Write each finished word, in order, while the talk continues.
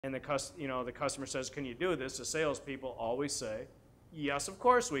and the customer says, can you do this? The salespeople always say, yes, of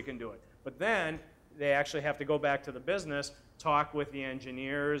course we can do it. But then they actually have to go back to the business, talk with the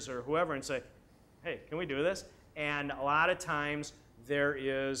engineers or whoever and say, hey, can we do this? And a lot of times there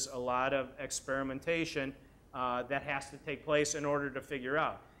is a lot of experimentation that has to take place in order to figure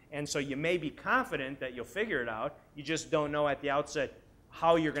out. And so you may be confident that you'll figure it out, you just don't know at the outset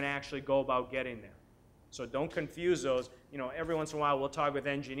how you're going to actually go about getting there. So don't confuse those. You know, every once in a while we'll talk with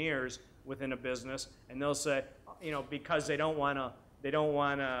engineers within a business, and they'll say, you know, because they don't want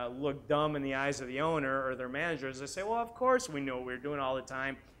to look dumb in the eyes of the owner or their managers, they say, well, of course we know what we're doing all the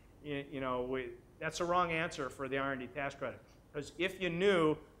time. You know, that's a wrong answer for the R&D tax credit. Because if you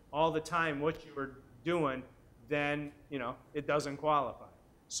knew all the time what you were doing, then, you know, it doesn't qualify.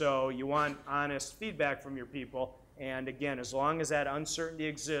 So you want honest feedback from your people, and again, as long as that uncertainty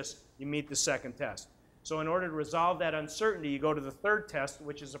exists, you meet the second test. So in order to resolve that uncertainty, you go to the third test,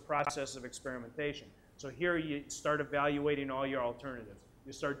 which is a process of experimentation. So here you start evaluating all your alternatives.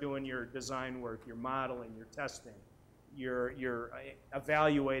 You start doing your design work, your modeling, your testing, your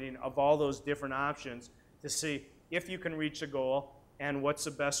evaluating of all those different options to see if you can reach a goal and what's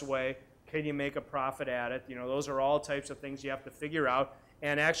the best way, can you make a profit at it. You know, those are all types of things you have to figure out.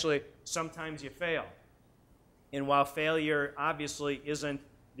 And actually, sometimes you fail. And while failure obviously isn't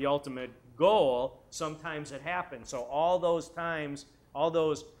the ultimate goal, sometimes it happens. So all those times, all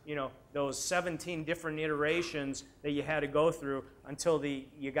those, you know, those 17 different iterations that you had to go through until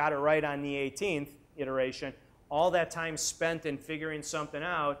you got it right on the 18th iteration, all that time spent in figuring something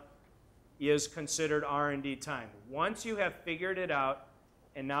out is considered R&D time. Once you have figured it out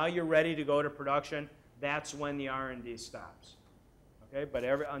and now you're ready to go to production, that's when the R&D stops. Okay, but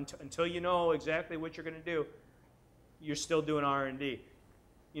until you know exactly what you're going to do, you're still doing R&D.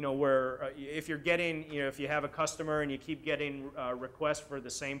 You know, where if you're getting, you know, if you have a customer and you keep getting requests for the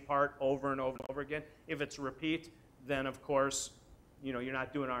same part over and over and over again, if it's repeat, then of course, you know, you're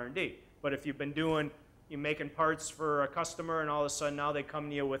not doing R&D. But if you've been you're making parts for a customer and all of a sudden now they come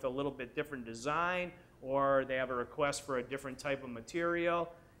to you with a little bit different design or they have a request for a different type of material,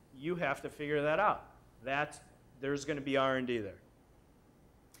 you have to figure that out. There's going to be R&D there.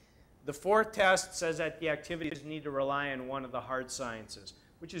 The fourth test says that the activities need to rely on one of the hard sciences,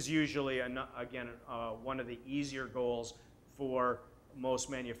 which is usually, again, one of the easier goals for most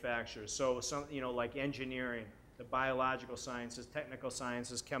manufacturers. So, you know, like engineering, the biological sciences, technical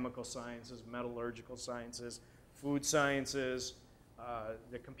sciences, chemical sciences, metallurgical sciences, food sciences,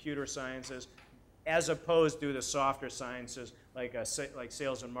 the computer sciences, as opposed to the softer sciences like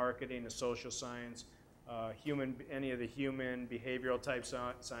sales and marketing, the social science, any of the human behavioral type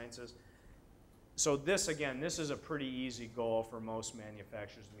sciences. So this, again, this is a pretty easy goal for most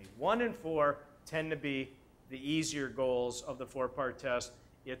manufacturers to meet. 1 and 4 tend to be the easier goals of the 4-part test.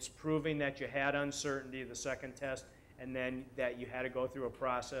 It's proving that you had uncertainty, the second test, and then that you had to go through a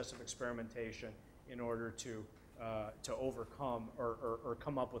process of experimentation in order to overcome or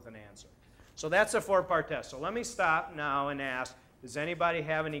come up with an answer. So that's a 4-part test. So let me stop now and ask, does anybody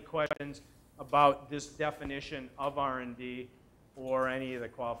have any questions about this definition of R&D or any of the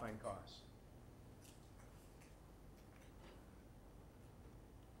qualifying costs?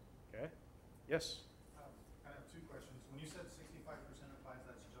 Okay. Yes? I have 2 questions. When you said 65% applies,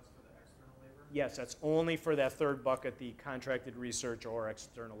 that's just for the external labor? Yes, that's only for that third bucket, the contracted research or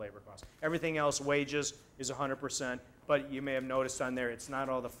external labor costs. Everything else, wages, is 100%, but you may have noticed on there, it's not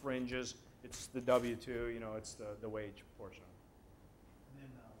all the fringes, it's the W-2, you know, it's the wage portion. And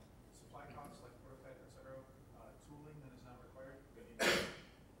then supply costs like prototype, et cetera, tooling that is not required.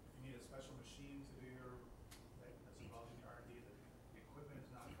 You need a special machine to do that's involved in your R&D. The equipment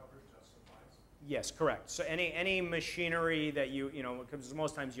is not covered, just supplies. Yes, correct. So any machinery that you know, because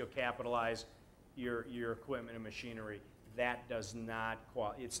most times you'll capitalize your equipment and machinery, that does not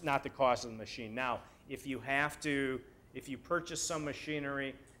it's not the cost of the machine. Now, if you purchase some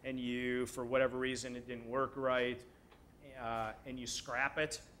machinery and for whatever reason it didn't work right, and you scrap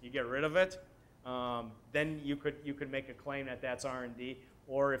it, you get rid of it, then you could make a claim that that's R&D.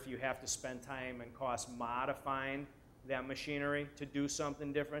 Or if you have to spend time and cost modifying that machinery to do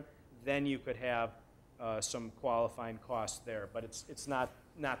something different, then you could have some qualifying costs there. But it's not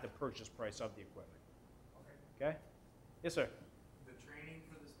the purchase price of the equipment. Okay? Yes, sir. The training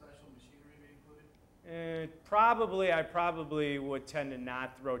for the special machinery be included? I probably would tend to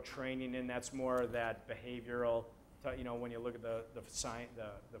not throw training in. That's more of that behavioral. You know, when you look at the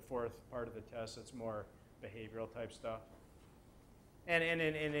 4th part of the test, it's more behavioral type stuff. And in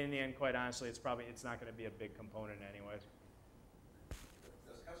the end, quite honestly, it's not going to be a big component anyways.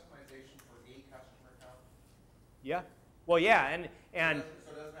 Does customization for a customer count? Yeah. Well, yeah, and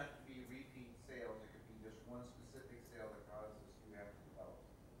So it doesn't have to be repeat sales, it could be just one specific sale that causes you have to develop.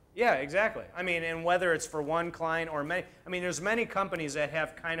 yeah, exactly. I mean, and whether it's for one client or many, I mean, there's many companies that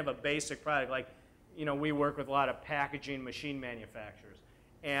have kind of a basic product. Like, you know, we work with a lot of packaging machine manufacturers,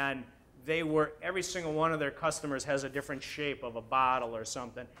 and every single one of their customers has a different shape of a bottle or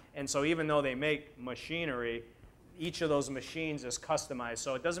something. And so even though they make machinery, each of those machines is customized.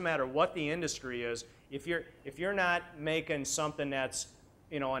 So it doesn't matter what the industry is. If you're not making something that's,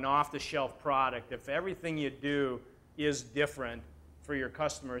 you know, an off-the-shelf product, if everything you do is different for your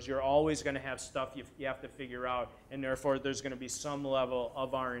customers, you're always going to have stuff you have to figure out, and therefore there's going to be some level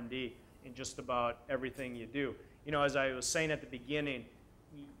of R&D in just about everything you do. You know, as I was saying at the beginning,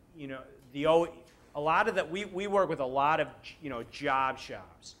 you know, a lot of that, we work with a lot of, you know, job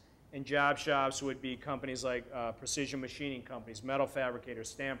shops. And job shops would be companies like precision machining companies, metal fabricators,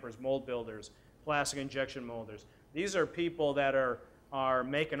 stampers, mold builders, plastic injection molders. These are people that are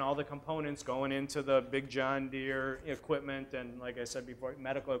making all the components going into the big John Deere equipment, and like I said before,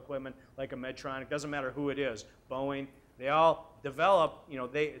 medical equipment like a Medtronic. Doesn't matter who it is, Boeing. They all develop, you know,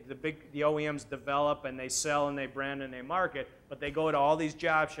 the OEMs develop and they sell and they brand and they market, but they go to all these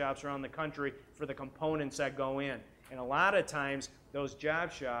job shops around the country for the components that go in. And a lot of times, those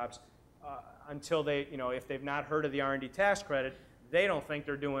job shops, until they, you know, if they've not heard of the R&D tax credit, they don't think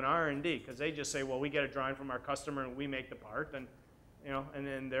they're doing R&D, because they just say, well, we get a drawing from our customer and we make the part, and, you know, and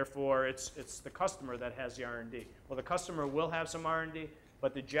then therefore it's the customer that has the R&D. Well, the customer will have some R&D,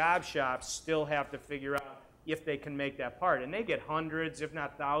 but the job shops still have to figure out if they can make that part. And they get hundreds, if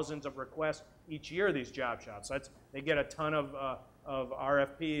not thousands, of requests each year, these job shops. They get a ton of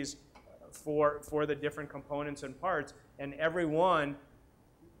RFPs for the different components and parts, and every one,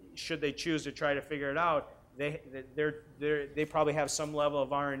 should they choose to try to figure it out, they probably have some level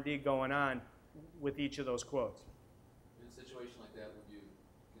of R&D going on with each of those quotes. In a situation like that, would you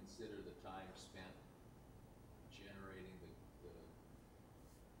consider the time spent generating the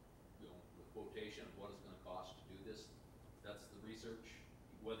quotation of what it's going to cost to do this? That's the research,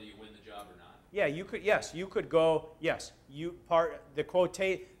 whether you win the job or not? Yeah, you could. Yes, you could go. Yes, the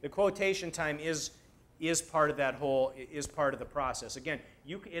quotation time is part of that whole, is part of the process. Again,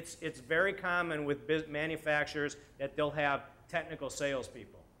 it's very common with manufacturers that they'll have technical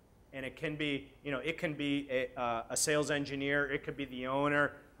salespeople, and it can be, you know, it can be a sales engineer, it could be the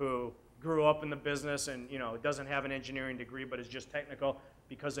owner who grew up in the business and, you know, doesn't have an engineering degree but is just technical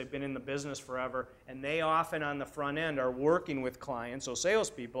because they've been in the business forever, and they often on the front end are working with clients, so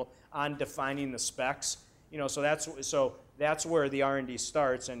salespeople, on defining the specs. You know, so that's where the R&D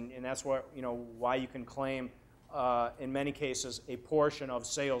starts, and that's what, you know, why you can claim in many cases a portion of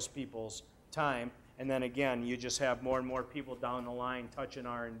salespeople's time, and then again you just have more and more people down the line touching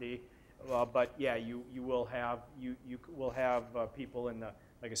R&D. But yeah, you will have people in the,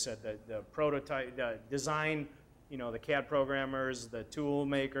 like I said, the prototype, the design, you know, the CAD programmers, the tool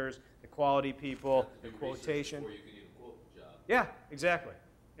makers, the quality people, the quotation. Before you can even quote the job. Yeah, exactly.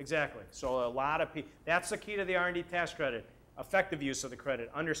 Exactly. So a lot of people, that's the key to the R&D tax credit, effective use of the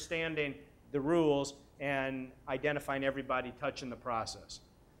credit, understanding the rules and identifying everybody touching the process.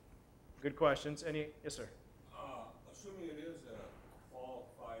 Good questions. Yes, sir? Assuming it is a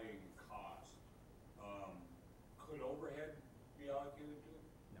qualifying cost, could overhead be allocated to it?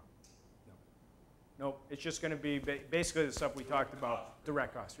 No. No, it's just going to be basically the stuff we talked about,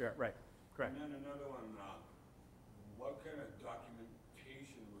 direct cost. Yeah, right. Correct. And then another one, what kind of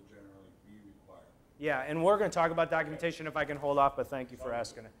documentation would generally be required? Yeah, and we're going to talk about documentation if I can hold off, but thank you for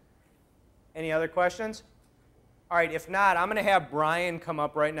asking it. Any other questions? All right, if not, I'm going to have Brian come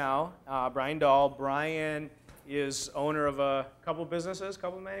up right now. Brian Dahl. Brian is owner of a couple businesses,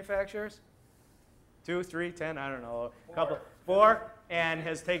 couple manufacturers. 2, 3, 10, I don't know. Four, and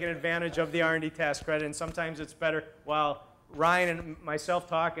has taken advantage of the R&D tax credit. And sometimes it's better while Ryan and myself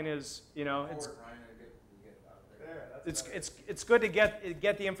talking is, you know, it's good to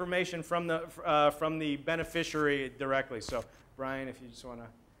get the information from the beneficiary directly. So Brian, if you just want to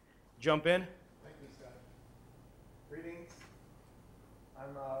jump in. Thank you, Scott. Greetings.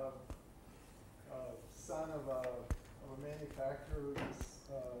 I'm a son of a manufacturer,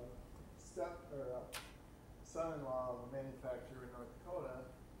 son-in-law of a manufacturer in North Dakota.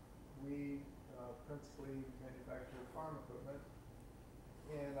 We principally manufacture farm equipment,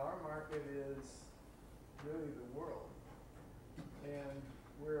 and our market is really the world. And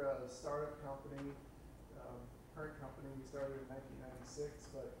we're a startup company, current company. We started in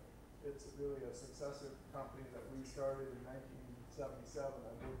 1996, but it's really a successor company that we started in 1977.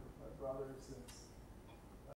 I've worked with my brother since